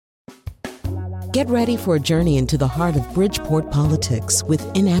Get ready for a journey into the heart of Bridgeport politics with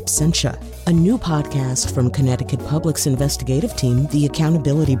In Absentia, a new podcast from Connecticut Public's investigative team, The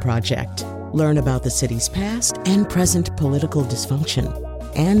Accountability Project. Learn about the city's past and present political dysfunction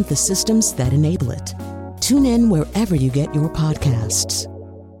and the systems that enable it. Tune in wherever you get your podcasts.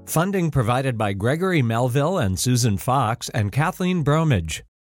 Funding provided by Gregory Melville and Susan Fox and Kathleen Bromage.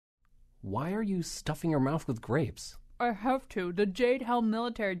 Why are you stuffing your mouth with grapes? I have to. The Jade Hell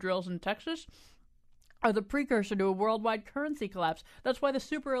military drills in Texas are the precursor to a worldwide currency collapse. That's why the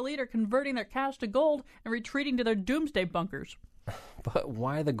super elite are converting their cash to gold and retreating to their doomsday bunkers. But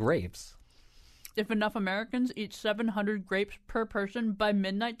why the grapes? If enough Americans eat 700 grapes per person by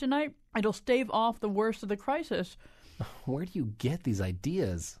midnight tonight, it'll stave off the worst of the crisis. Where do you get these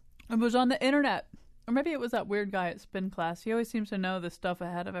ideas? It was on the internet. Or maybe it was that weird guy at spin class. He always seems to know this stuff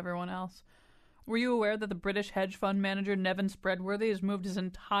ahead of everyone else. Were you aware that the British hedge fund manager Nevin Spreadworthy has moved his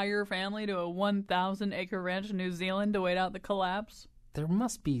entire family to a 1,000-acre ranch in New Zealand to wait out the collapse? There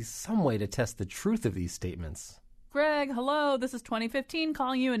must be some way to test the truth of these statements. Greg, hello. This is 2015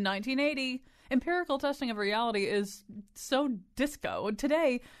 calling you in 1980. Empirical testing of reality is so disco.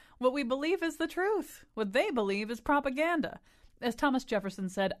 Today, what we believe is the truth. What they believe is propaganda. As Thomas Jefferson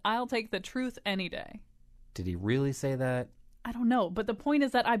said, I'll take the truth any day. Did he really say that? I don't know, but the point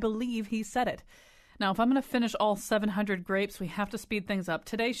is that I believe he said it. Now, if I'm going to finish all 700 grapes, we have to speed things up.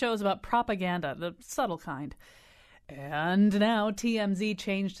 Today's show is about propaganda, the subtle kind. And now TMZ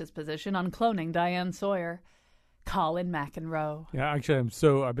changed his position on cloning Diane Sawyer. Colin McEnroe. Yeah, actually,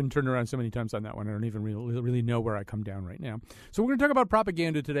 I've been turned around so many times on that one. I don't even really know where I come down right now. So we're going to talk about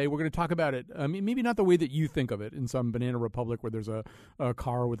propaganda today. We're going to talk about it, maybe not the way that you think of it in some banana republic where there's a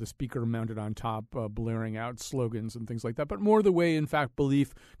car with a speaker mounted on top blaring out slogans and things like that, but more the way, in fact,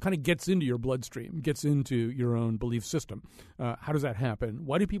 belief kind of gets into your bloodstream, gets into your own belief system. How does that happen?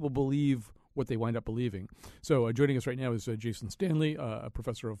 Why do people believe what they wind up believing? So joining us right now is Jason Stanley, a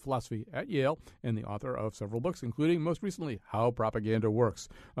professor of philosophy at Yale and the author of several books, including most recently How Propaganda Works.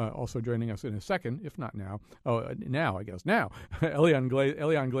 Also joining us in a second, if not now, Eliane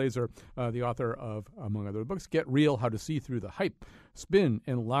Glazer, the author of, among other books, Get Real, How to See Through the Hype, Spin,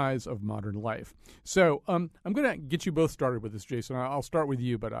 and Lies of Modern Life. So I'm going to get you both started with this, Jason. I'll start with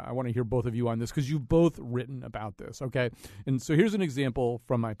you, but I want to hear both of you on this because you've both written about this, okay? And so here's an example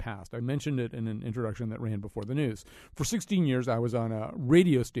from my past. I mentioned it in an introduction that ran before the news. For 16 years, I was on a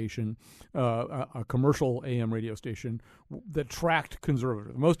radio station, a commercial AM radio station that tracked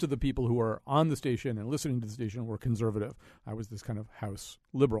conservative. Most of the people who were on the station and listening to the station were conservative. I was this kind of house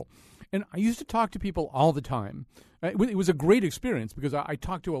liberal. And I used to talk to people all the time. It was a great experience because I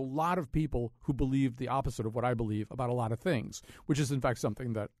talked to a lot of people who believed the opposite of what I believe about a lot of things, which is, in fact,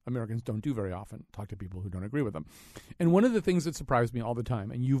 something that Americans don't do very often, talk to people who don't agree with them. And one of the things that surprised me all the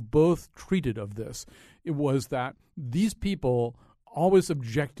time, and you've both treated of this, it was that these people always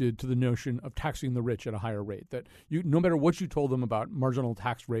objected to the notion of taxing the rich at a higher rate, that no matter what you told them about marginal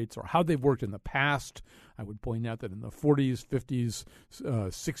tax rates or how they've worked in the past, I would point out that in the 40s, 50s,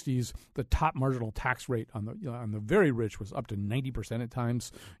 60s, the top marginal tax rate on the very rich was up to 90% at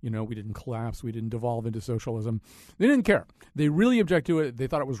times. We didn't collapse. We didn't devolve into socialism. They didn't care. They really object to it. They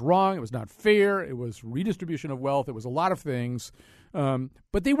thought it was wrong. It was not fair. It was redistribution of wealth. It was a lot of things.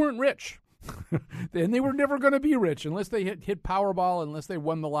 But they weren't rich. And they were never going to be rich unless they hit Powerball, unless they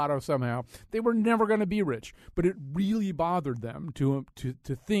won the lotto somehow. They were never going to be rich. But it really bothered them to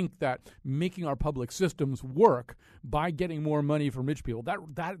think that making our public systems work by getting more money from rich people,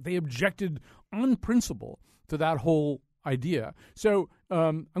 that they objected on principle to that whole idea. So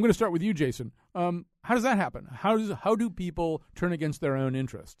I'm going to start with you, Jason. How does that happen? How do people turn against their own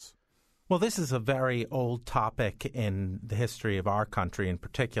interests? Well, this is a very old topic in the history of our country in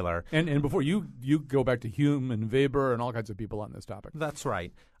particular. And before you go back to Hume and Weber and all kinds of people on this topic. That's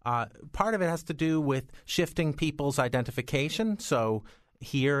right. Part of it has to do with shifting people's identification. So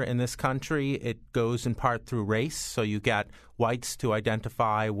here in this country, it goes in part through race. So you get whites to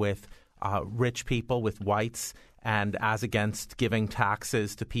identify with rich people, with whites, and as against giving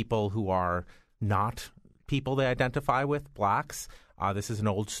taxes to people who are not people they identify with, blacks. This is an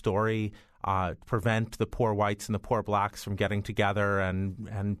old story. Prevent the poor whites and the poor blacks from getting together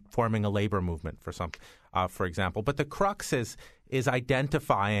and forming a labor movement for example. But the crux is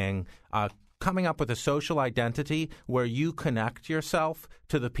identifying, coming up with a social identity where you connect yourself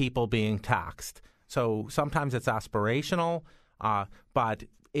to the people being taxed. So sometimes it's aspirational, but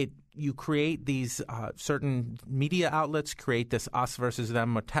you create these certain media outlets create this us versus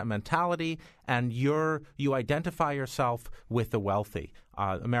them mentality, and you identify yourself with the wealthy.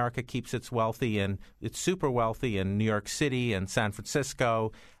 America keeps its wealthy and it's super wealthy in New York City and San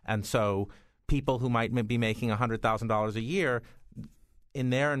Francisco, and so people who might be making $100,000 a year, in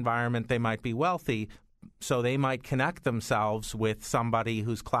their environment, they might be wealthy, so they might connect themselves with somebody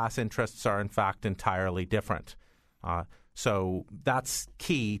whose class interests are, in fact, entirely different. So that's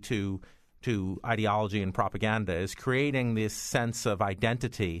key to ideology and propaganda, is creating this sense of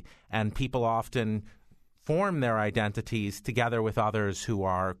identity, and people often form their identities together with others who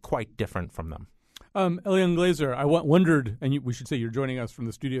are quite different from them. Eliane Glazer, I wondered, and we should say you're joining us from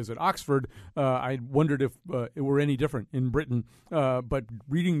the studios at Oxford. I wondered if it were any different in Britain, but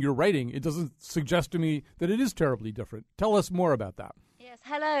reading your writing, it doesn't suggest to me that it is terribly different. Tell us more about that. Yes,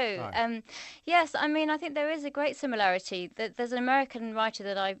 hello. Yes, I mean, I think there is a great similarity. There's an American writer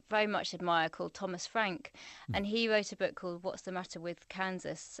that I very much admire called Thomas Frank, and he wrote a book called What's the Matter with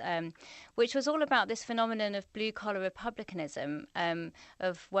Kansas, which was all about this phenomenon of blue-collar republicanism,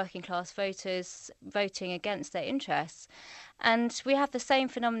 of working-class voters voting against their interests. And we have the same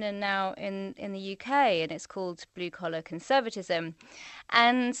phenomenon now in the UK, and it's called blue-collar conservatism.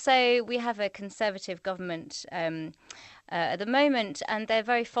 And so we have a conservative government at the moment, and they're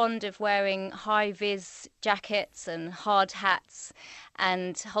very fond of wearing high-vis jackets and hard hats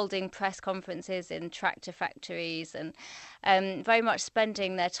and holding press conferences in tractor factories, and very much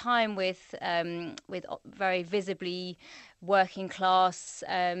spending their time with very visibly working class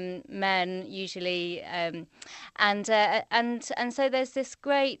men usually, and so there's this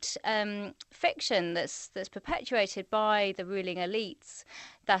great fiction that's perpetuated by the ruling elites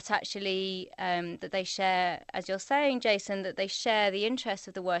that actually that they share, as you're saying, Jason, that they share the interests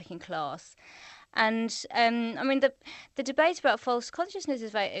of the working class. And I mean, the debate about false consciousness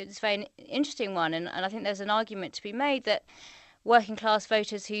is a very interesting one, and I think there's an argument to be made that working class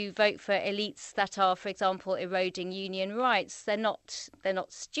voters who vote for elites that are, for example, eroding union rights, they're not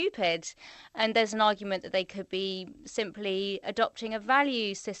stupid, and there's an argument that they could be simply adopting a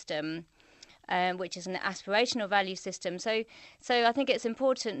value system, which is an aspirational value system. So I think it's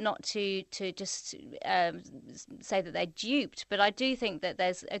important not to just say that they're duped, but I do think that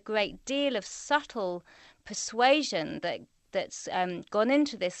there's a great deal of subtle persuasion that's gone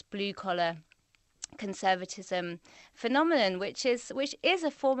into this blue collar conservatism phenomenon, which is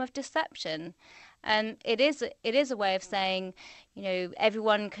a form of deception. And it is a way of saying, you know,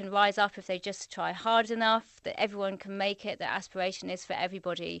 everyone can rise up if they just try hard enough, that everyone can make it, that aspiration is for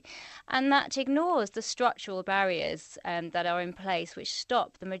everybody. And that ignores the structural barriers that are in place which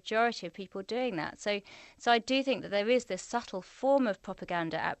stop the majority of people doing that. So I do think that there is this subtle form of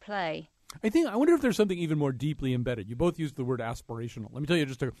propaganda at play. I wonder if there's something even more deeply embedded. You both used the word aspirational. Let me tell you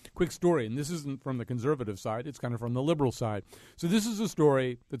just a quick story, and this isn't from the conservative side. It's kind of from the liberal side. So this is a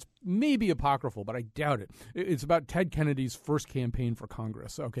story that's maybe apocryphal, but I doubt it. It's about Ted Kennedy's first campaign for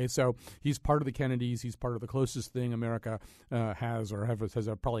Congress. Okay, so he's part of the Kennedys. He's part of the closest thing America has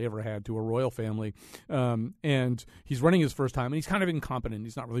probably ever had to a royal family. And he's running his first time, and he's kind of incompetent.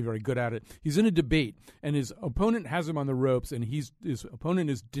 He's not really very good at it. He's in a debate, and his opponent has him on the ropes, and his opponent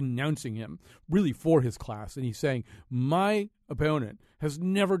is denouncing him really for his class, and he's saying, my opponent has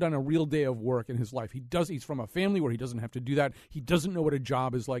never done a real day of work in his life. He's from a family where he doesn't have to do that. He doesn't know what a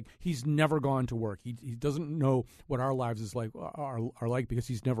job is like. He's never gone to work. He doesn't know what our lives are like because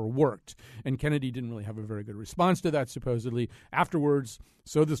he's never worked. And Kennedy didn't really have a very good response to that, supposedly. Afterwards,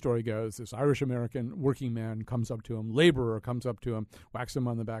 so the story goes, this Irish-American working man comes up to him, laborer comes up to him, whacks him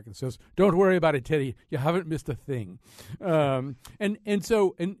on the back and says, "Don't worry about it, Teddy. You haven't missed a thing." And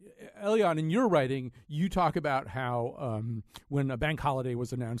Eliane, in your writing, you talk about how when a bank holiday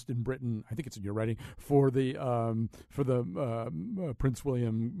was announced in Britain, I think it's in your writing, for the Prince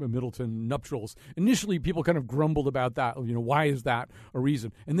William Middleton nuptials, initially people kind of grumbled about that. You know, why is that a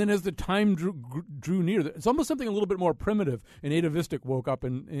reason? And then as the time drew near, it's almost something a little bit more primitive and atavistic woke up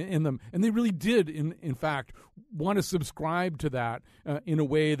in them, and they really did, in fact, want to subscribe to that in a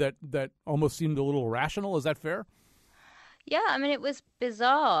way that almost seemed a little rational. Is that fair? Yeah, I mean, it was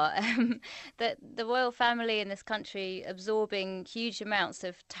bizarre that the royal family in this country absorbing huge amounts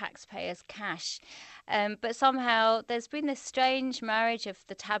of taxpayers' cash. But somehow there's been this strange marriage of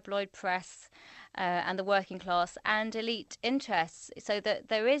the tabloid press and the working class and elite interests, so that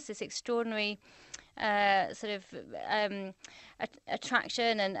there is this extraordinary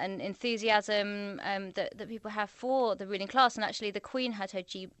attraction and enthusiasm that people have for the ruling class. And actually the Queen had her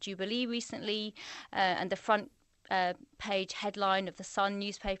Jubilee recently, and the front page headline of the Sun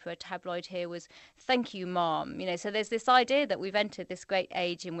newspaper, a tabloid here, was "Thank you, Mom." So there's this idea that we've entered this great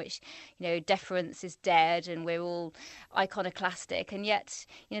age in which deference is dead and we're all iconoclastic, and yet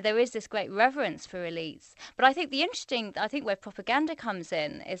there is this great reverence for elites. But I think where propaganda comes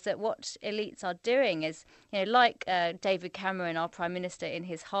in is that what elites are doing is, like David Cameron, our Prime Minister, in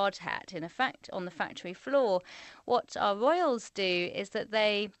his hard hat, in effect, on the factory floor, what our royals do is that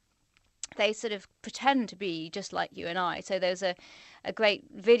they sort of pretend to be just like you and I. So there's a great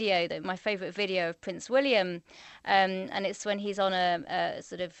video, my favourite video of Prince William, and it's when he's on a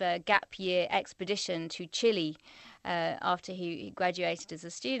sort of gap year expedition to Chile after he graduated as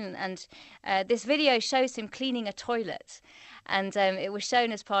a student. And this video shows him cleaning a toilet. And it was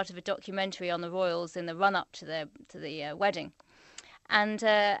shown as part of a documentary on the royals in the run-up to the wedding. And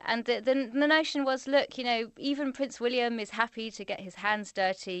the notion was, look, even Prince William is happy to get his hands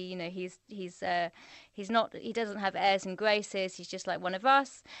dirty. He doesn't have airs and graces. He's just like one of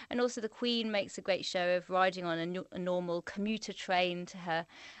us. And also the Queen makes a great show of riding on a normal commuter train to her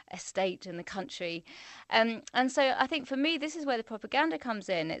estate in the country. And so I think for me, this is where the propaganda comes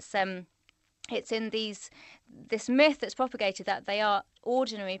in. It's in this myth that's propagated that they are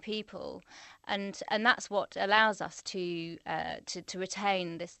ordinary people, and that's what allows us to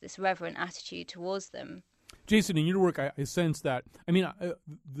retain this reverent attitude towards them. Jason, in your work, I sense that,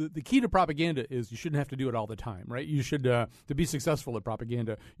 the key to propaganda is you shouldn't have to do it all the time, right? You should, to be successful at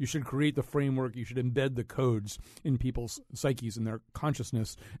propaganda, you should create the framework, you should embed the codes in people's psyches and their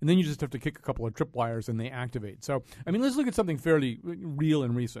consciousness, and then you just have to kick a couple of tripwires and they activate. So, let's look at something fairly real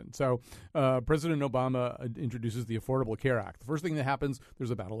and recent. So, President Obama introduces the Affordable Care Act. The first thing that happens,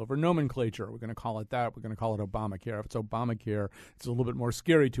 there's a battle over nomenclature. We're going to call it that. We're going to call it Obamacare. If it's Obamacare, it's a little bit more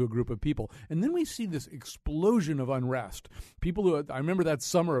scary to a group of people. And then we see this explosion of unrest. People who, I remember that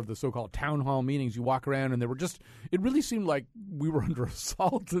summer of the so-called town hall meetings, you walk around and it really seemed like we were under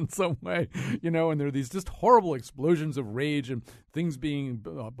assault in some way, and there are these just horrible explosions of rage and things being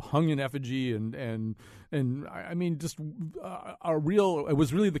hung in effigy and it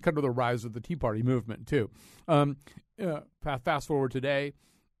was really the kind of the rise of the Tea Party movement too. Fast forward today,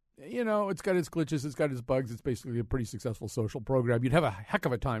 it's got its glitches, it's got its bugs. It's basically a pretty successful social program. You'd have a heck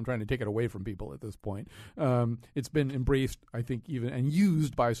of a time trying to take it away from people at this point. It's been embraced, I think, even and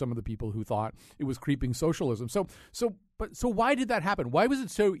used by some of the people who thought it was creeping socialism. So why did that happen? Why was it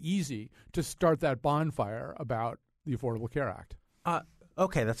so easy to start that bonfire about the Affordable Care Act?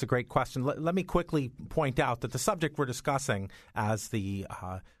 Okay, that's a great question. Let me quickly point out that the subject we're discussing, as the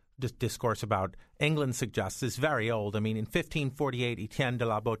discourse about England suggests, is very old. In 1548, Etienne de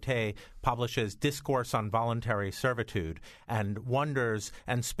la Beauté publishes Discourse on Voluntary Servitude and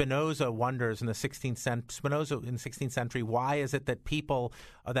Spinoza wonders in the 16th century, why is it that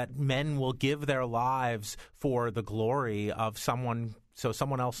that men will give their lives for the glory of someone so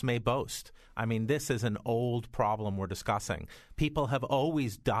someone else may boast? This is an old problem we're discussing. People have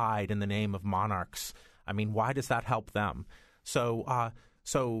always died in the name of monarchs. Why does that help them?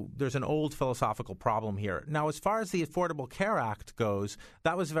 So there's an old philosophical problem here. Now, as far as the Affordable Care Act goes,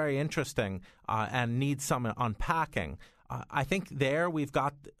 that was very interesting and needs some unpacking. I think there we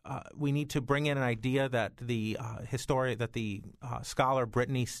need to bring in an idea that the scholar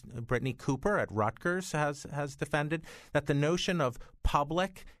Brittany Cooper at Rutgers has defended, that the notion of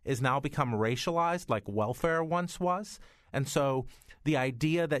public is now become racialized like welfare once was. And so the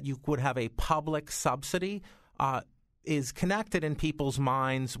idea that you would have a public subsidy is connected in people's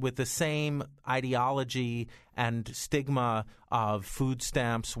minds with the same ideology and stigma of food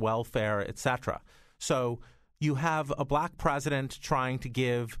stamps, welfare, etc. So you have a black president trying to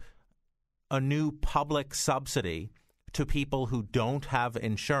give a new public subsidy to people who don't have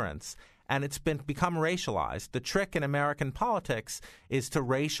insurance, and it's become racialized. The trick in American politics is to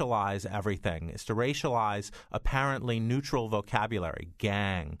racialize everything, is to racialize apparently neutral vocabulary,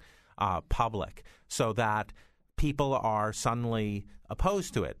 gang, public, so that people are suddenly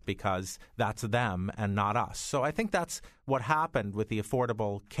opposed to it because that's them and not us. So I think that's what happened with the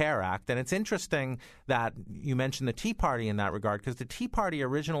Affordable Care Act. And it's interesting that you mentioned the Tea Party in that regard, because the Tea Party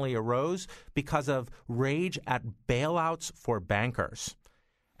originally arose because of rage at bailouts for bankers.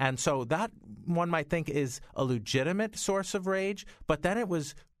 And so that, one might think, is a legitimate source of rage, but then it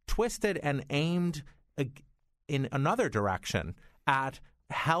was twisted and aimed in another direction at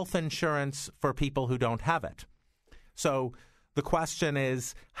health insurance for people who don't have it. So the question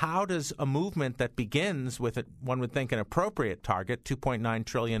is, how does a movement that begins with, one would think, an appropriate target, $2.9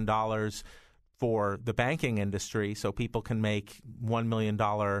 trillion for the banking industry so people can make $1 million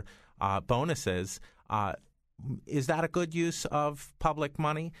bonuses, is that a good use of public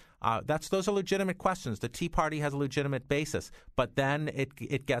money? Those are legitimate questions. The Tea Party has a legitimate basis, but then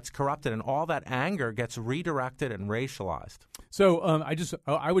it gets corrupted, and all that anger gets redirected and racialized. So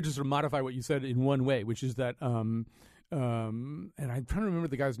I would just modify what you said in one way, which is that. And I'm trying to remember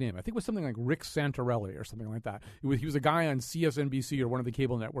the guy's name. I think it was something like Rick Santorelli or something like that. He was a guy on CSNBC or one of the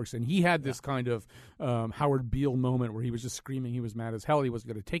cable networks, and he had this kind of Howard Beale moment where he was just screaming he was mad as hell. He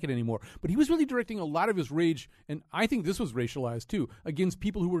wasn't going to take it anymore. But he was really directing a lot of his rage, and I think this was racialized too, against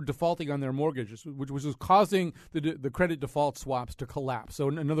people who were defaulting on their mortgages, which was causing the credit default swaps to collapse. So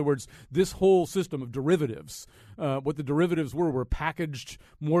in other words, this whole system of derivatives, what the derivatives were packaged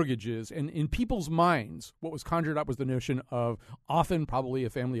mortgages, and in people's minds, what was conjured up was the notion of often probably a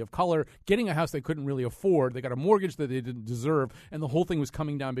family of color getting a house they couldn't really afford. They got a mortgage that they didn't deserve, and the whole thing was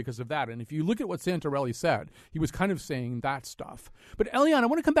coming down because of that. And if you look at what Santorelli said, he was kind of saying that stuff. But Eliane, I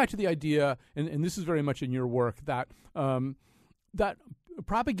want to come back to the idea, and this is very much in your work, that that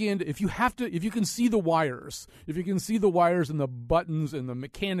propaganda, if you can see the wires, and the buttons and the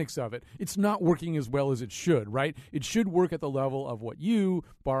mechanics of it, it's not working as well as it should, right? It should work at the level of what you,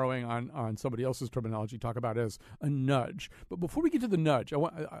 borrowing on somebody else's terminology, talk about as a nudge. But before we get to the nudge,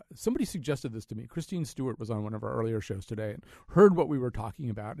 somebody suggested this to me. Christine Stewart was on one of our earlier shows today and heard what we were talking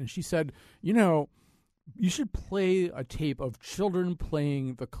about, and she said, you should play a tape of children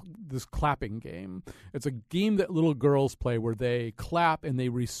playing this clapping game. It's a game that little girls play where they clap and they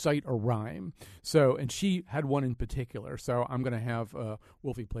recite a rhyme. So, and she had one in particular. So I'm going to have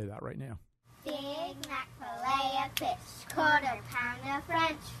Wolfie play that right now. Big Mac, fillet of fish, quarter pound of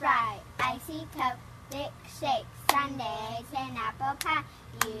French fry, icy Coke, thick shake, sundaes and apple pie.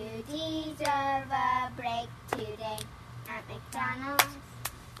 You deserve a break today at McDonald's.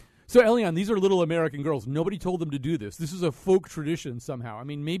 So, Eliane, these are little American girls. Nobody told them to do this. This is a folk tradition somehow. I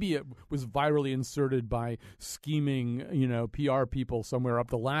mean, maybe it was virally inserted by scheming, PR people somewhere up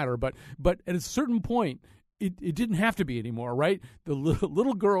the ladder. But at a certain point, it didn't have to be anymore, right? The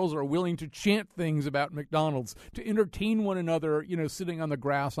little girls are willing to chant things about McDonald's to entertain one another, sitting on the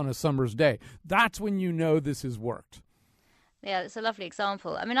grass on a summer's day. That's when you know this has worked. Yeah, it's a lovely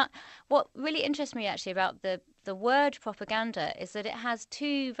example. I mean, what really interests me actually about the word propaganda is that it has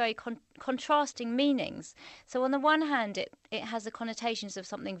two very contrasting meanings. So on the one hand, it has the connotations of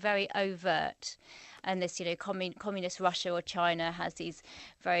something very overt. And this, communist Russia or China has these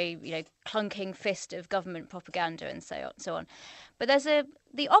very, clunking fist of government propaganda and so on. But there's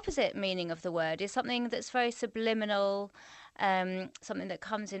the opposite meaning of the word is something that's very subliminal, something that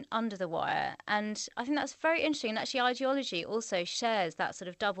comes in under the wire. And I think that's very interesting. And actually, ideology also shares that sort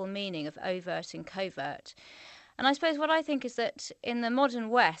of double meaning of overt and covert. And I suppose what I think is that in the modern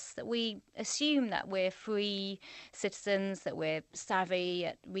West, that we assume that we're free citizens, that we're savvy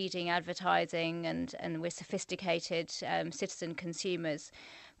at reading advertising and we're sophisticated citizen consumers.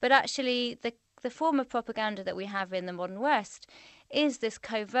 But actually, the form of propaganda that we have in the modern West is this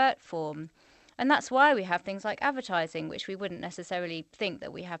covert form. And that's why we have things like advertising, which we wouldn't necessarily think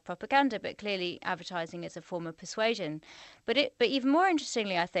that we have propaganda, but clearly advertising is a form of persuasion. But even more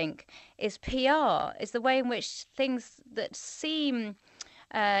interestingly, I think, is PR, is the way in which things that seem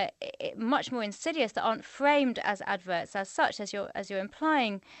much more insidious, that aren't framed as adverts as such, as you're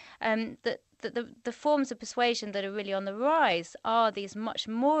implying, that the forms of persuasion that are really on the rise are these much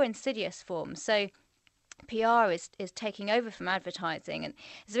more insidious forms. So PR is taking over from advertising, and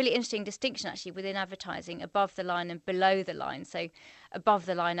it's a really interesting distinction actually within advertising, above the line and below the line. So above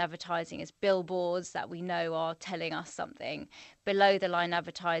the line advertising is billboards that we know are telling us something. Below the line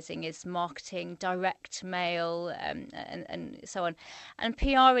advertising is marketing, direct mail, and so on. And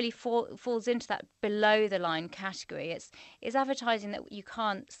PR really falls into that below the line category. It's advertising that you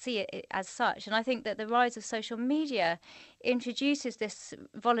can't see it as such. And I think that the rise of social media introduces this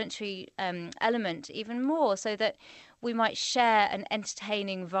voluntary element even more, so that we might share an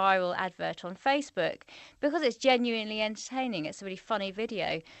entertaining viral advert on Facebook because it's genuinely entertaining. It's a really funny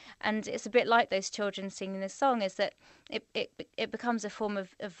video. And it's a bit like those children singing this song, is that it becomes a form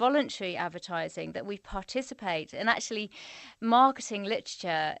of voluntary advertising, that we participate. And actually, marketing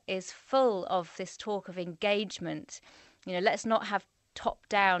literature is full of this talk of engagement. Let's not have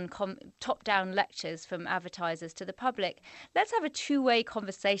top-down lectures from advertisers to the public. Let's have a two-way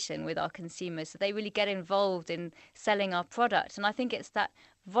conversation with our consumers so they really get involved in selling our product. And I think it's that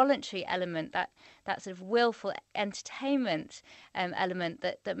voluntary element, that sort of willful entertainment element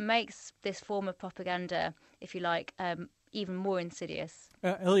that makes this form of propaganda, if you like, even more insidious.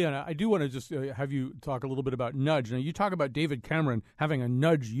 Eliana, I do want to just have you talk a little bit about nudge. Now, you talk about David Cameron having a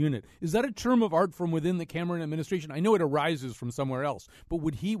nudge unit. Is that a term of art from within the Cameron administration? I know it arises from somewhere else, but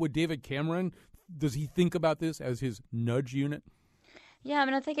would David Cameron, does he think about this as his nudge unit? Yeah, I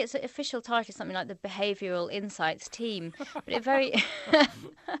mean, I think its official title is something like the Behavioural Insights Team, but it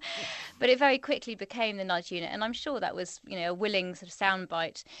very quickly became the Nudge Unit, and I'm sure that was, a willing sort of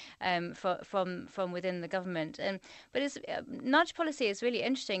soundbite from within the government. But nudge policy is really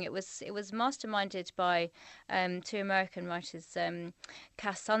interesting. It was masterminded by two American writers,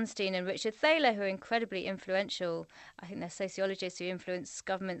 Cass Sunstein and Richard Thaler, who are incredibly influential. I think they're sociologists who influence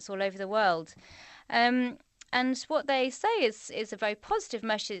governments all over the world. And what they say is a very positive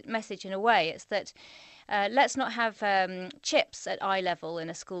message in a way. It's that let's not have chips at eye level in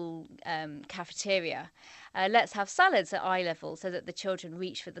a school cafeteria. Let's have salads at eye level so that the children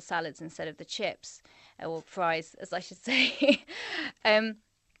reach for the salads instead of the chips, or fries, as I should say.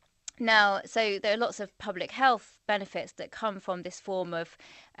 Now, so there are lots of public health benefits that come from this form of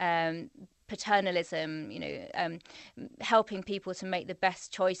paternalism, helping people to make the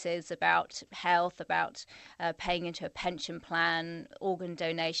best choices about health, about paying into a pension plan, organ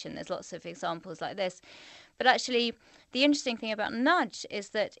donation. There's lots of examples like this. But actually, the interesting thing about nudge is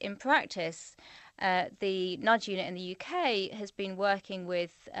that in practice, the nudge unit in the UK has been working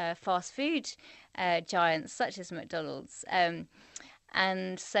with fast food giants such as McDonald's.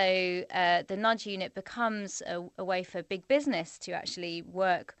 And so the nudge unit becomes a way for big business to actually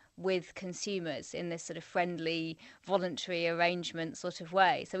work with consumers in this sort of friendly, voluntary arrangement sort of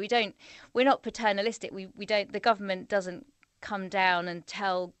way. So we're not paternalistic. The government doesn't come down and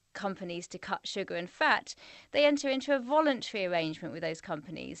tell companies to cut sugar and fat. They enter into a voluntary arrangement with those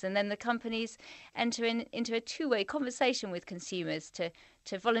companies, and then the companies enter into a two-way conversation with consumers to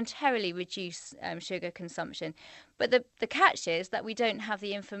voluntarily reduce sugar consumption. But the catch is that we don't have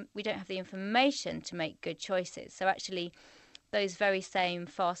the information to make good choices. So actually, those very same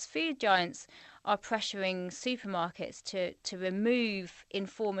fast food giants are pressuring supermarkets to remove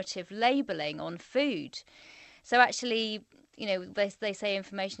informative labelling on food. So actually, they say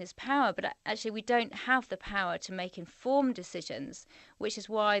information is power, but actually we don't have the power to make informed decisions, which is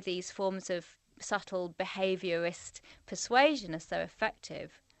why these forms of subtle behaviourist persuasion are so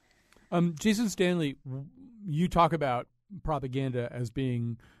effective. Jason Stanley, you talk about propaganda as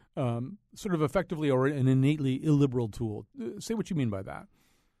being sort of effectively or an innately illiberal tool. Say what you mean by that.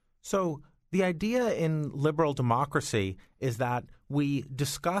 So the idea in liberal democracy is that we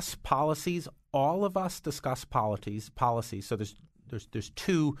discuss policies. All of us discuss policies. So there's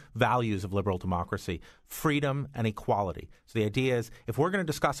two values of liberal democracy: freedom and equality. So the idea is, if we're going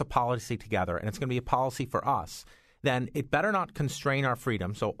to discuss a policy together and it's going to be a policy for us, then it better not constrain our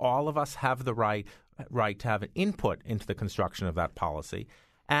freedom. So all of us have the right to have an input into the construction of that policy.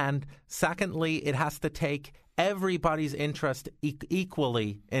 And secondly, it has to take everybody's interest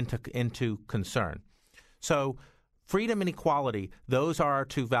equally into concern. So freedom and equality, those are our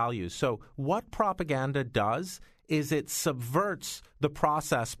two values. So what propaganda does is it subverts the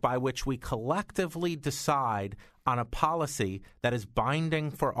process by which we collectively decide on a policy that is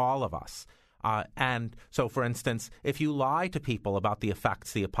binding for all of us. And so, for instance, if you lie to people about the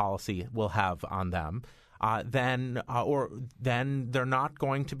effects the policy will have on them, then they're not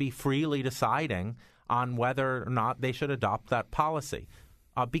going to be freely deciding on whether or not they should adopt that policy.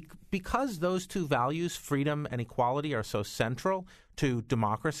 Because those two values, freedom and equality, are so central to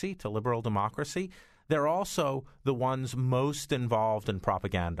democracy, to liberal democracy, they're also the ones most involved in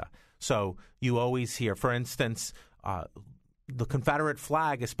propaganda. So you always hear, for instance, the Confederate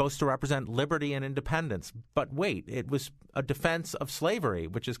flag is supposed to represent liberty and independence. But wait, it was a defense of slavery,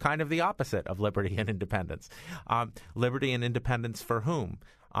 which is kind of the opposite of liberty and independence. Liberty and independence for whom?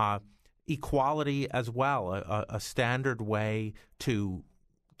 Equality as well. A standard way to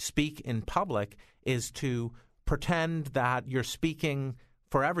speak in public is to pretend that you're speaking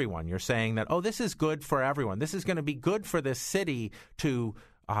for everyone. You're saying that, this is good for everyone. This is going to be good for this city to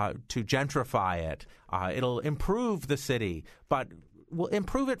gentrify it. It'll improve the city, but will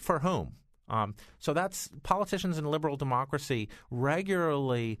improve it for whom? So that's politicians in liberal democracy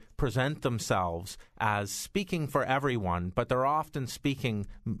regularly present themselves as speaking for everyone, but they're often speaking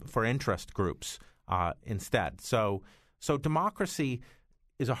for interest groups instead. So democracy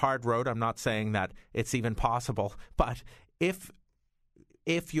is a hard road. I'm not saying that it's even possible, but if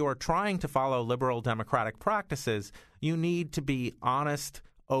you're trying to follow liberal democratic practices, you need to be honest,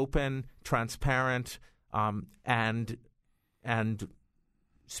 open, transparent, and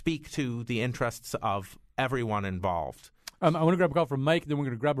speak to the interests of everyone involved. I want to grab a call from Mike, then we're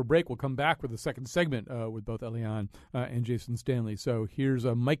going to grab a break. We'll come back with the second segment with both Eliane and Jason Stanley. So here's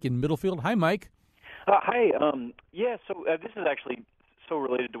Mike in Middlefield. Hi, Mike. Hi. So this is actually so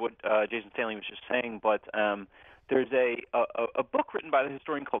related to what Jason Stanley was just saying, but there's a book written by the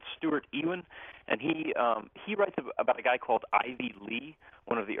historian called Stuart Ewan, and he writes about a guy called Ivy Lee,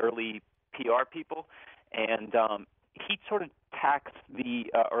 one of the early PR people, and he sort of tracks the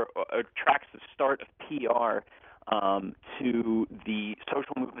start of PR to the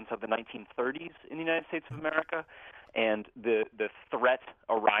social movements of the 1930s in the United States of America, and the threat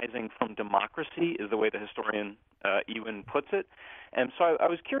arising from democracy is the way the historian Ewan puts it. And so I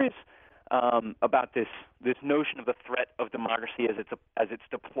was curious about this notion of the threat of democracy as it's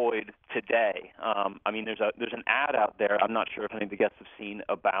deployed today. There's an ad out there. I'm not sure if any of the guests have seen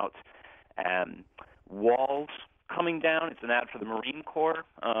about walls coming down. It's an ad for the Marine Corps,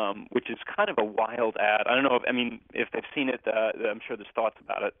 which is kind of a wild ad. I don't know if they've seen it. I'm sure there's thoughts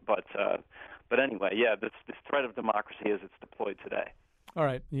about it, but anyway, yeah, this threat of democracy as it's deployed today. All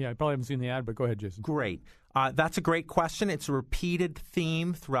right. Yeah, I probably haven't seen the ad, but go ahead, Jason. Great. That's a great question. It's a repeated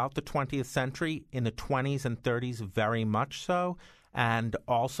theme throughout the 20th century, in the 20s and 30s very much so, and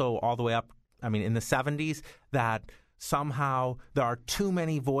also all the way up, in the 70s, that somehow there are too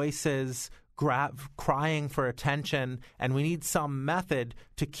many voices crying for attention, and we need some method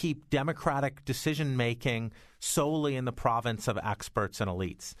to keep democratic decision-making solely in the province of experts and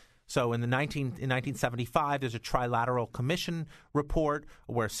elites. So in 1975, there's a Trilateral Commission report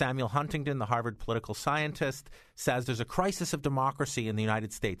where Samuel Huntington, the Harvard political scientist, says there's a crisis of democracy in the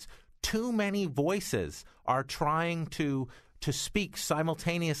United States. Too many voices are trying to speak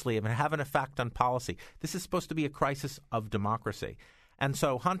simultaneously and have an effect on policy. This is supposed to be a crisis of democracy. And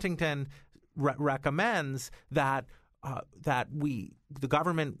so Huntington recommends that the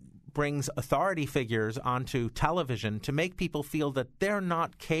government brings authority figures onto television to make people feel that they're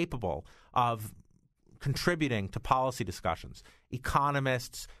not capable of contributing to policy discussions.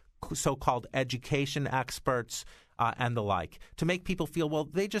 Economists, so-called education experts, and the like, to make people feel, well,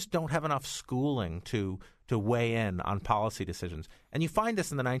 they just don't have enough schooling to weigh in on policy decisions. And you find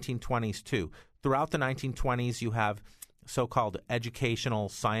this in the 1920s, too. Throughout the 1920s, you have so-called educational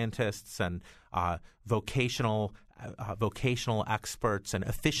scientists and vocational experts and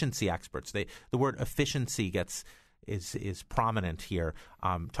efficiency experts. The word efficiency is prominent here,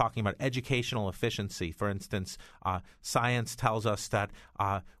 talking about educational efficiency. For instance, science tells us that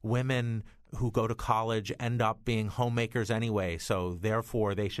women who go to college end up being homemakers anyway, so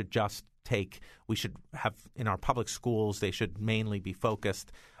therefore we should have in our public schools, they should mainly be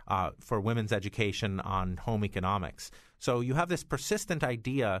focused for women's education on home economics. So you have this persistent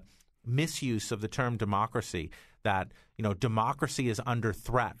idea, misuse of the term democracy, that democracy is under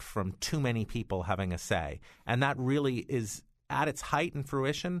threat from too many people having a say. And that really is at its height and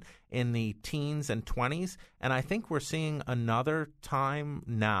fruition in the teens and 20s. And I think we're seeing another time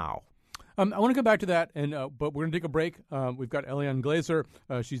now. I want to come back to that, but we're going to take a break. We've got Eliane Glazer.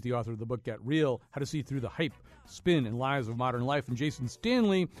 She's the author of the book Get Real, How to See Through the Hype, Spin, and Lies of Modern Life, and Jason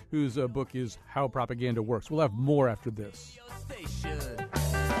Stanley, whose book is How Propaganda Works. We'll have more after this.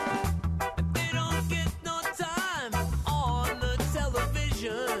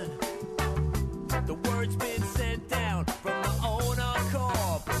 The word's been sent down from the owner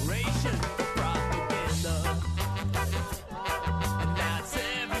corporation for propaganda. And that's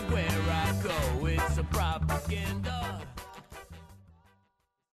everywhere I go, it's a propaganda.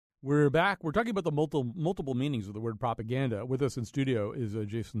 We're back. We're talking about the multiple meanings of the word propaganda. With us in studio is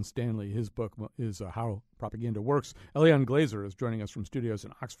Jason Stanley. His book is How Propaganda Works. Eliane Glazer is joining us from studios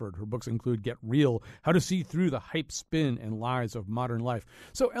in Oxford. Her books include Get Real, How to See Through the Hype, Spin, and Lies of Modern Life.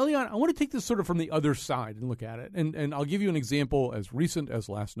 So, Eliane, I want to take this sort of from the other side and look at it. And I'll give you an example as recent as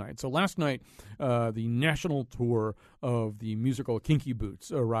last night. So last night, the national tour of the musical Kinky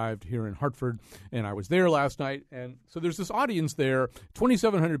Boots arrived here in Hartford, and I was there last night. And so there's this audience there,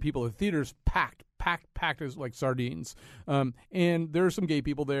 2,700 people. The theater's packed as like sardines. And there are some gay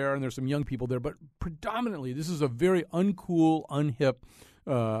people there, and there's some young people there, but predominantly this is a very uncool, unhip,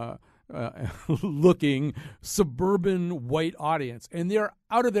 looking suburban white audience, and they're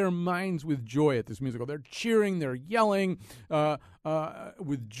out of their minds with joy at this musical. They're cheering, they're yelling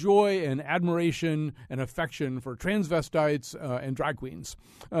with joy and admiration and affection for transvestites and drag queens.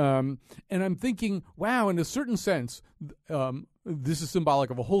 And I'm thinking, wow, in a certain sense, this is symbolic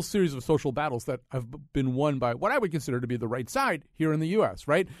of a whole series of social battles that have been won by what I would consider to be the right side here in the U.S.,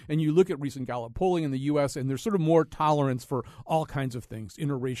 right? And you look at recent Gallup polling in the U.S., and there's sort of more tolerance for all kinds of things,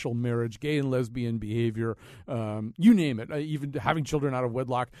 interracial marriage, gay and lesbian behavior, you name it, even having children out of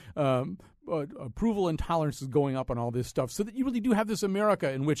wedlock. approval and tolerance is going up on all this stuff, so that you really do have this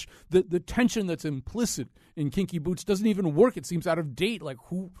America in which the tension that's implicit in Kinky Boots doesn't even work. It seems out of date. Like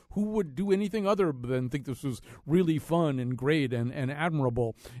who would do anything other than think this was really fun and great and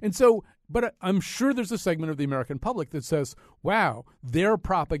admirable? And so, but I'm sure there's a segment of the American public that says, wow, their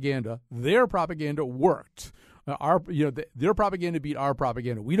propaganda worked. Their propaganda beat our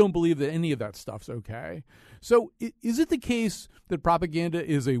propaganda. We don't believe that any of that stuff's okay. So is it the case that propaganda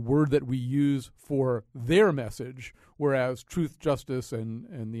is a word that we use for their message, whereas truth, justice,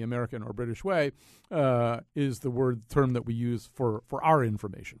 and the American or British way is the term that we use for our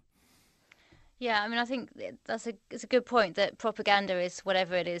information? Yeah, I mean, I think it's a good point that propaganda is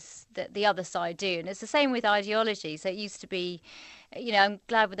whatever it is that the other side do. And it's the same with ideology. So it used to be, I'm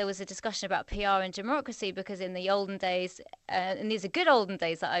glad there was a discussion about PR and democracy, because in the olden days, and these are good olden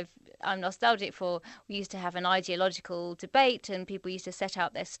days that I'm nostalgic for, we used to have an ideological debate and people used to set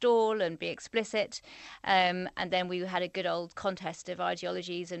out their stall and be explicit. And then we had a good old contest of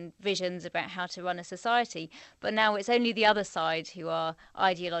ideologies and visions about how to run a society. But now it's only the other side who are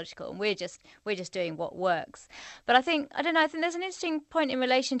ideological, and we're just doing what works. But I think there's an interesting point in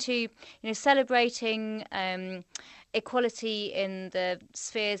relation to celebrating equality in the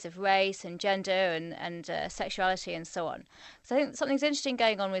spheres of race and gender and sexuality and so on. So I think something's interesting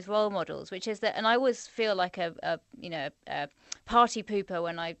going on with role models, which is that, and I always feel like a party pooper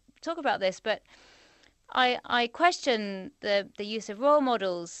when I talk about this, but I question the use of role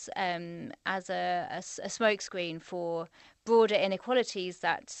models as a smokescreen for broader inequalities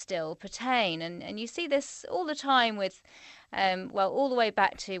that still pertain. And you see this all the time with, all the way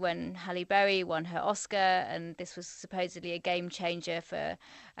back to when Halle Berry won her Oscar, and this was supposedly a game changer for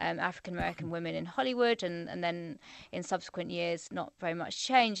African-American women in Hollywood, and then in subsequent years not very much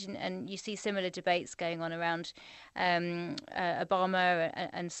changed. And you see similar debates going on around Obama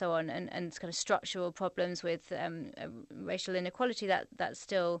and so on, and kind of structural problems with racial inequality that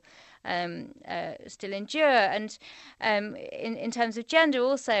still endure. And in terms of gender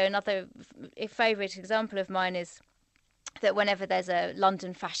also, another favourite example of mine is that whenever there's a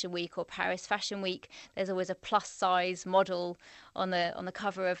London Fashion Week or Paris Fashion Week, there's always a plus-size model on the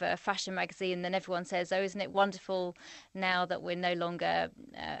cover of a fashion magazine. And then everyone says, "Oh, isn't it wonderful now that we're no longer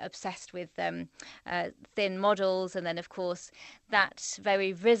obsessed with thin models?" And then, of course, that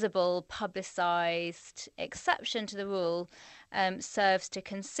very visible, publicised exception to the rule serves to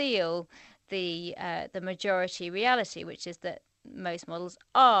conceal the majority reality, which is that most models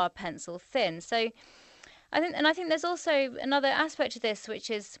are pencil thin. So I think there's also another aspect to this, which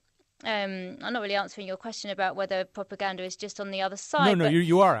is I'm not really answering your question about whether propaganda is just on the other side. No,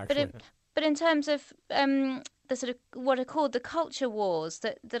 you are actually. But in terms of the sort of what are called the culture wars,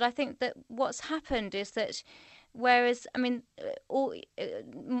 that I think that what's happened is that, whereas, I mean, all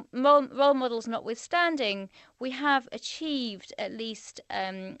role models notwithstanding, we have achieved at least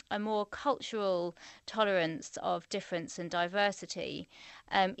a more cultural tolerance of difference and diversity,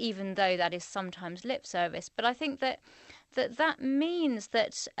 even though that is sometimes lip service. But I think that means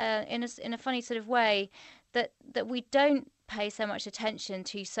that in a funny sort of way that we don't pay so much attention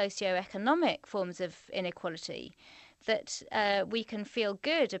to socioeconomic forms of inequality, that we can feel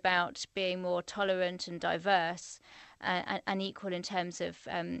good about being more tolerant and diverse and equal in terms of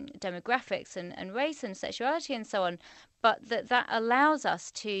demographics and race and sexuality and so on, but that allows us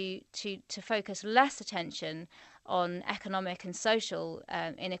to focus less attention on economic and social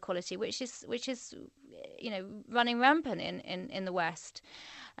inequality, which is running rampant in the West,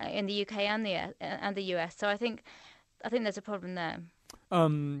 in the UK and the US. So I think there's a problem there.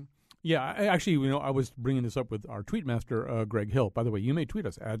 Yeah, actually, I was bringing this up with our tweetmaster, Greg Hill. By the way, you may tweet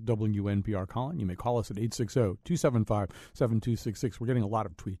us at WNPR Colin. You may call us at 860-275-7266. We're getting a lot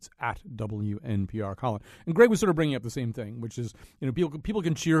of tweets at WNPR Colin. And Greg was sort of bringing up the same thing, which is, people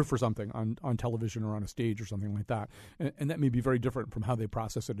can cheer for something on television or on a stage or something like that. And that may be very different from how they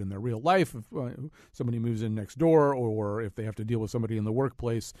process it in their real life. If somebody moves in next door, or if they have to deal with somebody in the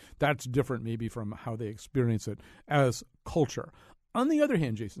workplace, that's different maybe from how they experience it as culture. On the other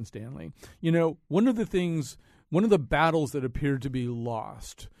hand, Jason Stanley, one of the battles that appeared to be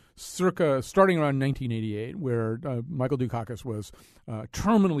lost starting around 1988, where Michael Dukakis was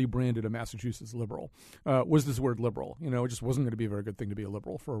terminally branded a Massachusetts liberal, was this word liberal. It just wasn't going to be a very good thing to be a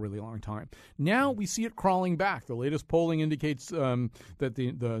liberal for a really long time. Now we see it crawling back. The latest polling indicates that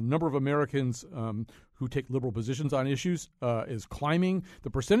the number of Americans who take liberal positions on issues is climbing. The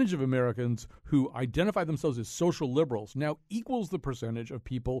percentage of Americans who identify themselves as social liberals now equals the percentage of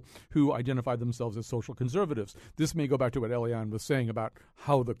people who identify themselves as social conservatives. This may go back to what Eliane was saying about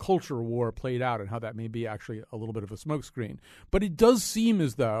how the culture war played out and how that may be actually a little bit of a smokescreen. But it does seem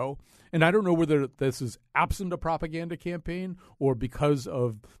as though, and I don't know whether this is absent a propaganda campaign or because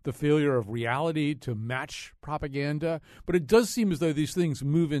of the failure of reality to match propaganda, but it does seem as though these things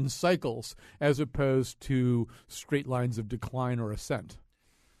move in cycles as opposed to straight lines of decline or ascent.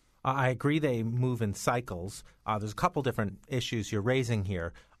 I agree they move in cycles. There's a couple different issues you're raising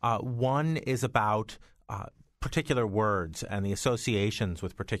here. One is about particular words and the associations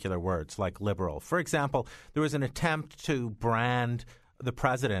with particular words, like liberal. For example, there was an attempt to brand the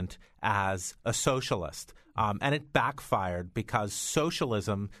president as a socialist, and it backfired because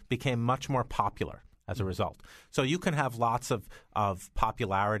socialism became much more popular as a result. So you can have lots of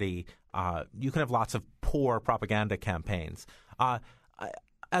popularity. You can have lots of poor propaganda campaigns.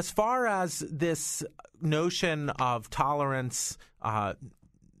 As far as this notion of tolerance,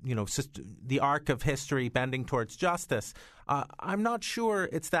 the arc of history bending towards justice, I'm not sure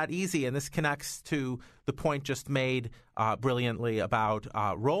it's that easy. And this connects to the point just made brilliantly about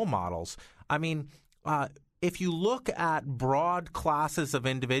role models. I mean, if you look at broad classes of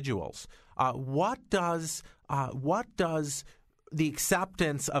individuals, what does the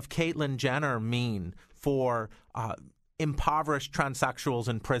acceptance of Caitlyn Jenner mean for impoverished transsexuals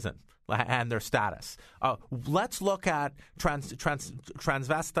in prison and their status? Let's look at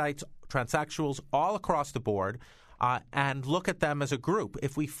transvestites, transsexuals all across the board, and look at them as a group.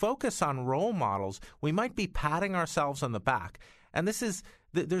 If we focus on role models, we might be patting ourselves on the back. And there's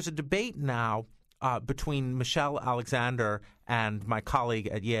a debate now between Michelle Alexander and my colleague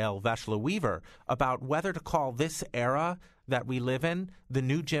at Yale, Veshla Weaver, about whether to call this era that we live in the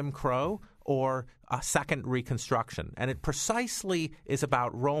new Jim Crow or a second Reconstruction. And it precisely is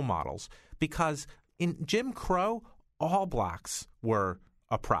about role models, because in Jim Crow, all blacks were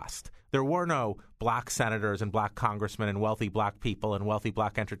oppressed. There were no black senators and black congressmen and wealthy black people and wealthy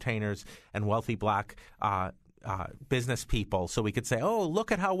black entertainers and wealthy black business people. So we could say, oh,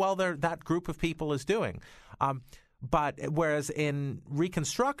 look at how well that group of people is doing. But whereas in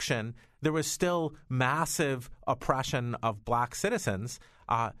Reconstruction, there was still massive oppression of black citizens,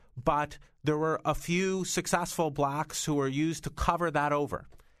 but there were a few successful blacks who were used to cover that over.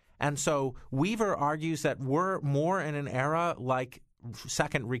 And so Weaver argues that we're more in an era like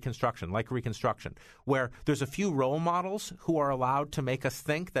second Reconstruction, like Reconstruction, where there's a few role models who are allowed to make us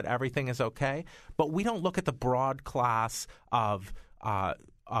think that everything is okay, but we don't look at the broad class of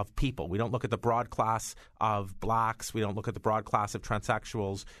people. We don't look at the broad class of blacks. We don't look at the broad class of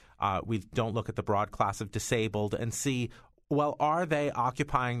transsexuals. We don't look at the broad class of disabled and see, well, are they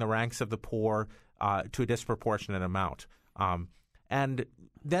occupying the ranks of the poor to a disproportionate amount? And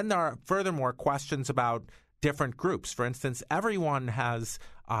then there are furthermore questions about different groups. For instance, everyone has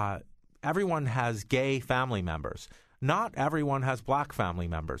gay family members. Not everyone has black family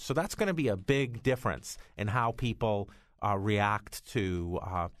members. So that's going to be a big difference in how people react to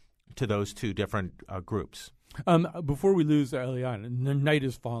those two different groups. Before we lose Eliane, the night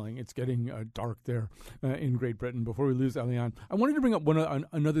is falling. It's getting dark there in Great Britain. Before we lose Eliane, I wanted to bring up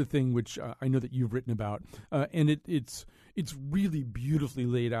another thing which I know that you've written about, and it's really beautifully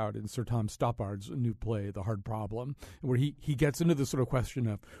laid out in Sir Tom Stoppard's new play, The Hard Problem, where he gets into the sort of question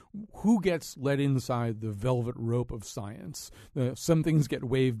of who gets let inside the velvet rope of science. Some things get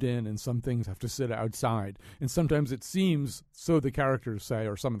waved in and some things have to sit outside. And sometimes it seems, so the characters say,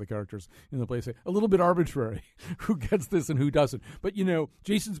 or some of the characters in the play say, a little bit arbitrary who gets this and who doesn't. But,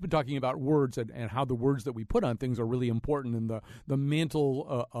 Jason's been talking about words and how the words that we put on things are really important in the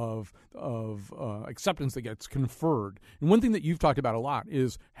mantle of acceptance that gets conferred. And one thing that you've talked about a lot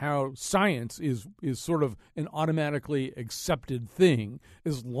is how science is sort of an automatically accepted thing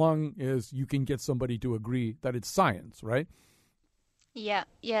as long as you can get somebody to agree that it's science, right? Yeah.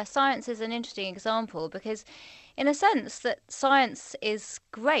 Science is an interesting example because, in a sense, that science is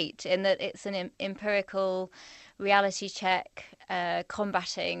great in that it's an empirical reality check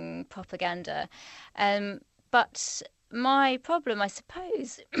combating propaganda. But my problem, I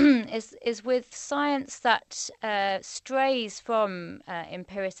suppose, is with science that strays from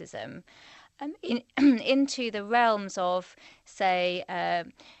empiricism into the realms of, say,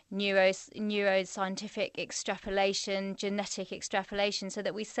 neuroscientific extrapolation, genetic extrapolation, so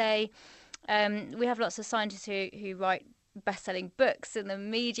that we say we have lots of scientists who write best-selling books in the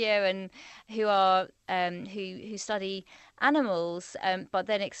media and who are who study animals, but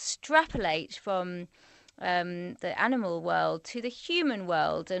then extrapolate from the animal world to the human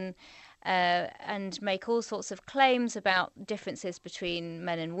world, and and make all sorts of claims about differences between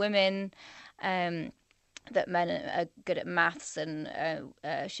men and women. That men are good at maths and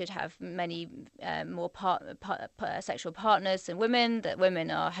should have many more sexual partners than women, that women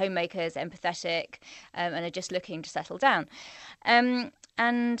are homemakers, empathetic, and are just looking to settle down.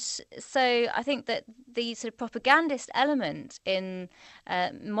 And so I think that the sort of propagandist element in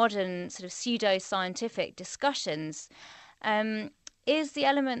modern sort of pseudo-scientific discussions is the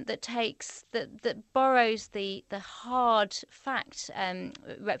element that that borrows the hard fact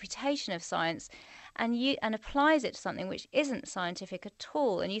reputation of science and applies it to something which isn't scientific at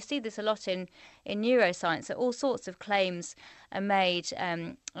all. And you see this a lot in neuroscience, that all sorts of claims are made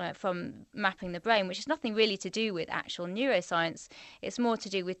from mapping the brain, which has nothing really to do with actual neuroscience. It's more to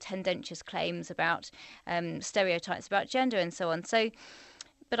do with tendentious claims about stereotypes about gender and so on.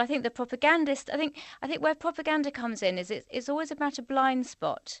 But I think the propagandist, I think where propaganda comes in is it's always about a blind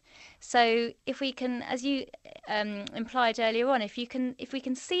spot. So if we can, as you implied earlier on, if we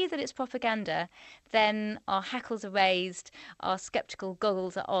can see that it's propaganda, then our hackles are raised, our sceptical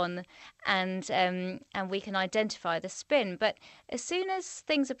goggles are on, and we can identify the spin. But as soon as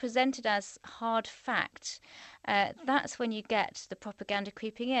things are presented as hard fact, that's when you get the propaganda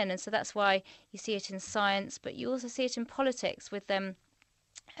creeping in, and so that's why you see it in science, but you also see it in politics with them.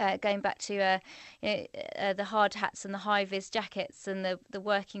 Going back to the hard hats and the high-vis jackets and the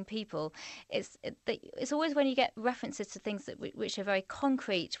working people, it's always when you get references to things which are very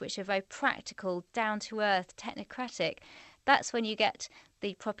concrete, which are very practical, down-to-earth, technocratic. That's when you get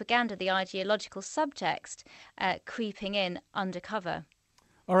the propaganda, the ideological subtext, creeping in undercover.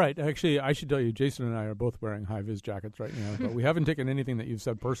 All right. Actually, I should tell you, Jason and I are both wearing high-vis jackets right now, but we haven't taken anything that you've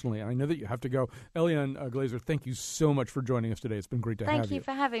said personally, and I know that you have to go. Eliane Glazer, thank you so much for joining us today. It's been great to have you. Thank you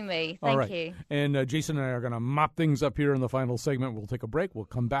for having me. All right. Thank you. And Jason and I are going to mop things up here in the final segment. We'll take a break. We'll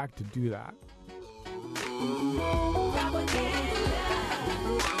come back to do that.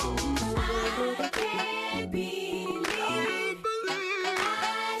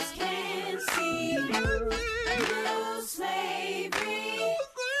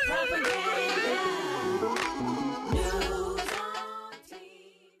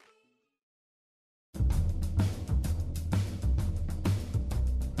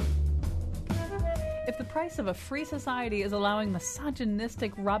 If the price of a free society is allowing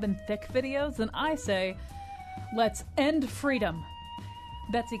misogynistic Robin Thicke videos, then I say, let's end freedom.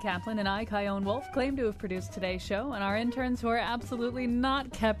 Betsy Kaplan and I, Kyone Wolf, claim to have produced today's show, and our interns who are absolutely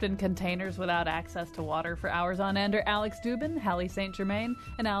not kept in containers without access to water for hours on end are Alex Dubin, Hallie St. Germain,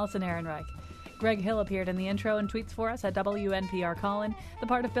 and Allison Ehrenreich. Greg Hill appeared in the intro and tweets for us at WNPR Colin. The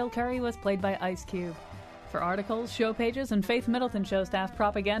part of Bill Curry was played by Ice Cube. For articles, show pages, and Faith Middleton Show staff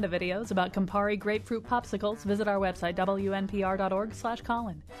propaganda videos about Campari grapefruit popsicles, visit our website,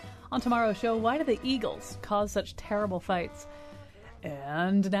 wnpr.org/Colin. On tomorrow's show, why do the Eagles cause such terrible fights?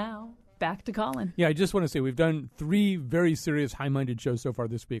 And now, back to Colin. Yeah, I just want to say we've done 3 very serious, high-minded shows so far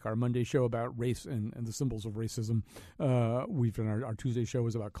this week. Our Monday show about race and the symbols of racism. We've done our Tuesday show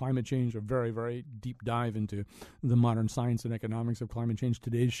was about climate change, a very, very deep dive into the modern science and economics of climate change.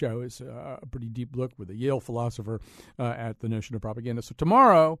 Today's show is a pretty deep look with a Yale philosopher at the notion of propaganda. So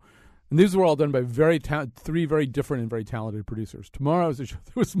tomorrow, and these were all done by 3 very different and very talented producers. Tomorrow's show,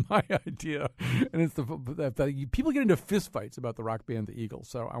 that was my idea, and it's the people get into fistfights about the rock band The Eagles.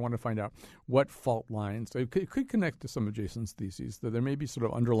 So I want to find out what fault lines. So it could connect to some of Jason's theses, that there may be sort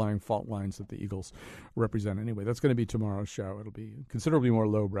of underlying fault lines that the Eagles represent. Anyway, that's going to be tomorrow's show. It'll be considerably more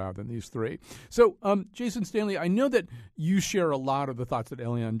lowbrow than these 3. So, Jason Stanley, I know that you share a lot of the thoughts that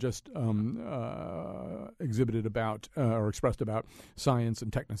Eliane just exhibited about or expressed about science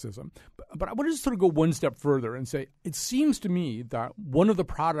and technicism. But I want to just sort of go one step further and say, it seems to me that one of the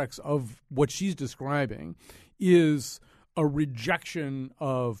products of what she's describing is a rejection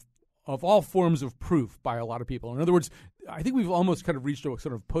of all forms of proof by a lot of people. In other words, I think we've almost kind of reached a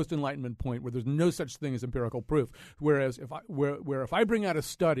sort of post-Enlightenment point where there's no such thing as empirical proof. Whereas if I bring out a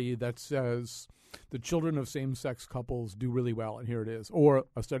study that says the children of same-sex couples do really well, and here it is, or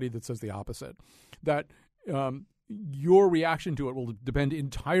a study that says the opposite, that your reaction to it will depend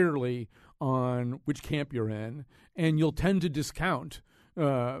entirely on which camp you're in, and you'll tend to discount.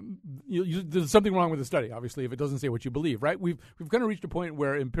 There's something wrong with the study, obviously, if it doesn't say what you believe, right? We've kind of reached a point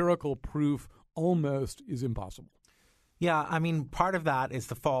where empirical proof almost is impossible. Yeah, I mean, part of that is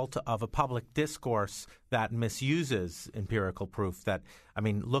the fault of a public discourse that misuses empirical proof. That, I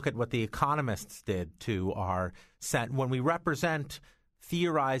mean, look at what the economists did to our when we represent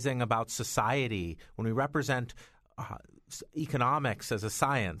theorizing about society, when we represent economics as a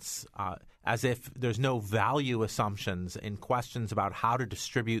science, as if there's no value assumptions in questions about how to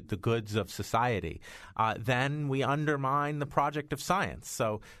distribute the goods of society, then we undermine the project of science.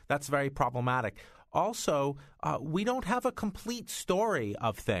 So that's very problematic. Also, we don't have a complete story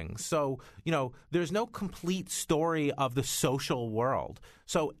of things. So, there's no complete story of the social world.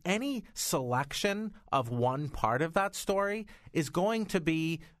 So any selection of one part of that story is going to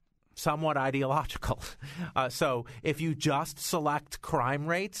be somewhat ideological. So if you just select crime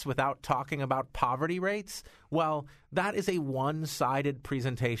rates without talking about poverty rates, well, that is a one-sided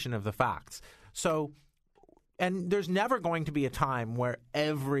presentation of the facts. So, and there's never going to be a time where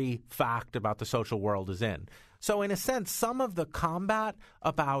every fact about the social world is in. So in a sense, some of the combat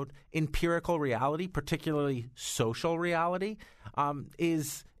about empirical reality, particularly social reality,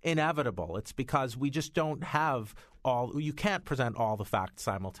 is inevitable. It's because we just don't have you can't present all the facts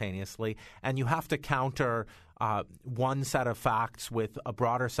simultaneously, and you have to counter one set of facts with a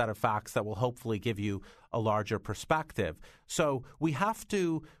broader set of facts that will hopefully give you a larger perspective. So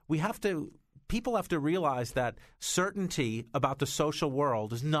people have to realize that certainty about the social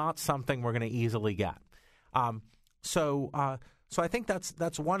world is not something we're going to easily get. So I think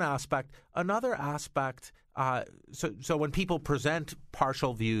that's one aspect. Another aspect, so when people present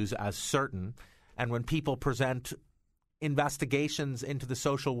partial views as certain, and when people present investigations into the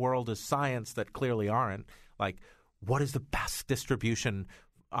social world as science that clearly aren't, like what is the best distribution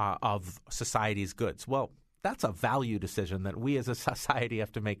of society's goods? Well, that's a value decision that we as a society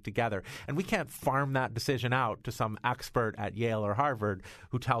have to make together. And we can't farm that decision out to some expert at Yale or Harvard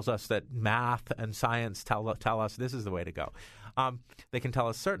who tells us that math and science tell us this is the way to go. They can tell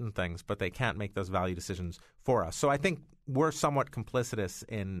us certain things, but they can't make those value decisions for us. So I think we're somewhat complicitous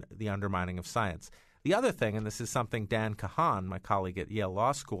in the undermining of science. The other thing, and this is something Dan Kahan, my colleague at Yale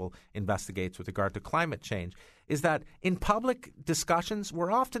Law School, investigates with regard to climate change, is that in public discussions,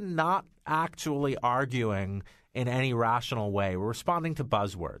 we're often not actually arguing in any rational way. We're responding to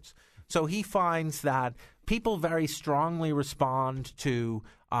buzzwords. So he finds that people very strongly respond to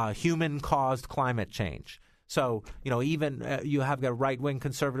human-caused climate change. So, even you have a right-wing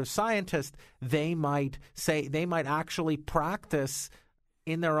conservative scientist, they might actually practice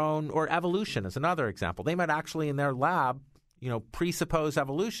in their own, or evolution is another example. They might actually in their lab, presuppose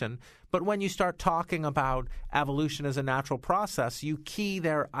evolution. But when you start talking about evolution as a natural process, you key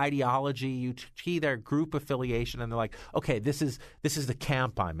their ideology, you key their group affiliation, and they're like, okay, this is the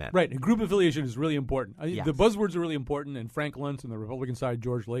camp I'm in. Right. And group affiliation is really important. Yes. The buzzwords are really important, and Frank Luntz on the Republican side,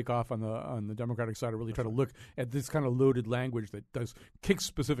 George Lakoff on the Democratic side are really trying to look at this kind of loaded language that does kick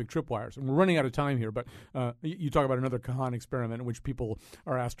specific tripwires. And we're running out of time here, but you talk about another Kahan experiment in which people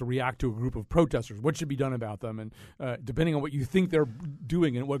are asked to react to a group of protesters. What should be done about them? And depending on what you think they're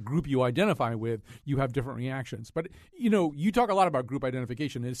doing and what group you identify with, you have different reactions. But, you talk a lot about group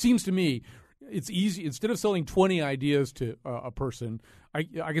identification. And it seems to me it's easy. Instead of selling 20 ideas to a person, I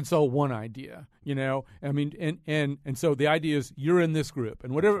can sell one idea, I mean, and so the idea is you're in this group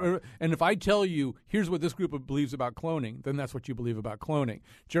and whatever. And if I tell you, here's what this group believes about cloning, then that's what you believe about cloning.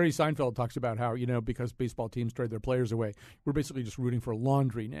 Jerry Seinfeld talks about how, because baseball teams trade their players away, we're basically just rooting for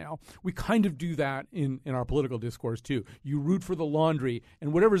laundry now. We kind of do that in our political discourse too. You root for the laundry,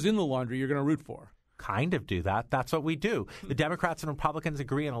 and whatever's in the laundry, you're going to root for. Kind of do that. That's what we do. The Democrats and Republicans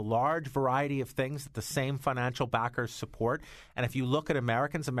agree on a large variety of things that the same financial backers support. And if you look at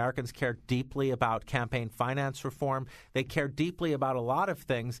Americans care deeply about campaign finance reform. They care deeply about a lot of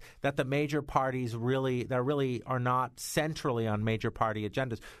things that the major parties really are not centrally on major party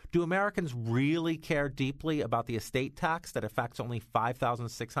agendas. Do Americans really care deeply about the estate tax that affects only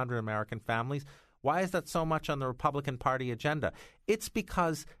 5,600 American families? Why is that so much on the Republican Party agenda? It's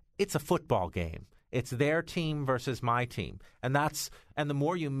because it's a football game. It's their team versus my team, and the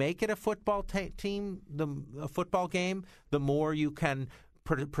more you make it a football a football game, the more you can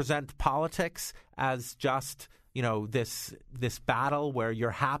present politics as just this battle where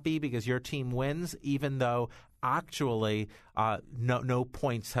you're happy because your team wins, even though actually no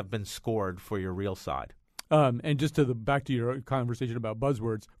points have been scored for your real side. And just back to your conversation about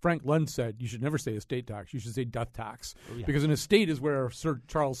buzzwords, Frank Luntz said you should never say estate tax. You should say death tax. Oh, yeah. Because an estate is where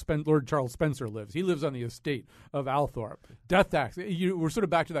Lord Charles Spencer lives. He lives on the estate of Althorp. Death tax. We're sort of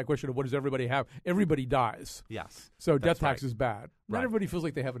back to that question of what does everybody have? Everybody dies. Yes. So death tax is bad. not everybody feels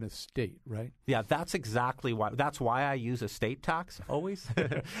like they have an estate, right? Yeah, that's exactly why. That's why I use estate tax always.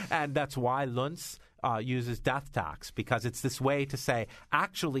 And that's why Luntz uses death tax, because it's this way to say,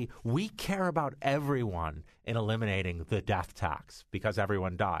 actually, we care about everyone in eliminating the death tax because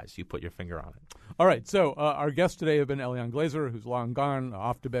everyone dies. You put your finger on it. All right, so our guests today have been Eliane Glazer, who's long gone,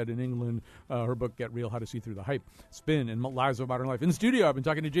 off to bed in England. Her book, Get Real, How to See Through the Hype, Spin, and Lives of Modern Life. In studio, I've been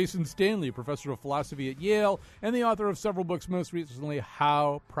talking to Jason Stanley, professor of philosophy at Yale, and the author of several books, most recently,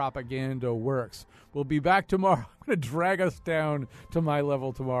 How Propaganda Works. We'll be back tomorrow. I'm going to drag us down to my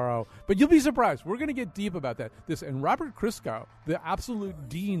level tomorrow. But you'll be surprised. We're going to get deep about that. And Robert Christgau, the absolute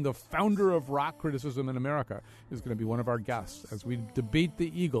dean, the founder of rock criticism in America, is going to be one of our guests as we debate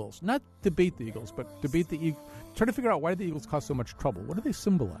the Eagles. Not debate the Eagles, but debate the Eagles. Try to figure out why the Eagles cause so much trouble. What do they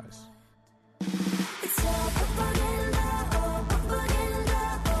symbolize? It's all propaganda, oh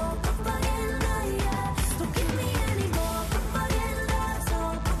propaganda, oh propaganda, yeah. Don't give me any more propaganda, it's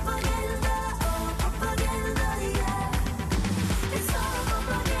all propaganda, oh propaganda, yeah. It's all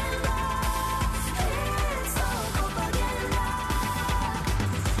propaganda, it's all propaganda,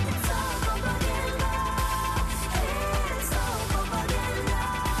 it's all propaganda, it's all propaganda,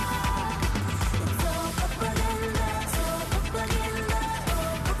 it's all propaganda,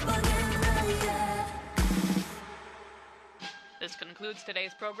 oh propaganda, yeah. This concludes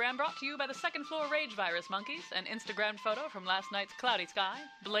today's program, brought to you by the Second Floor Rage Virus Monkeys, an Instagram photo from last night's cloudy sky,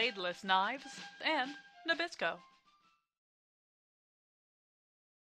 bladeless knives, and Nabisco.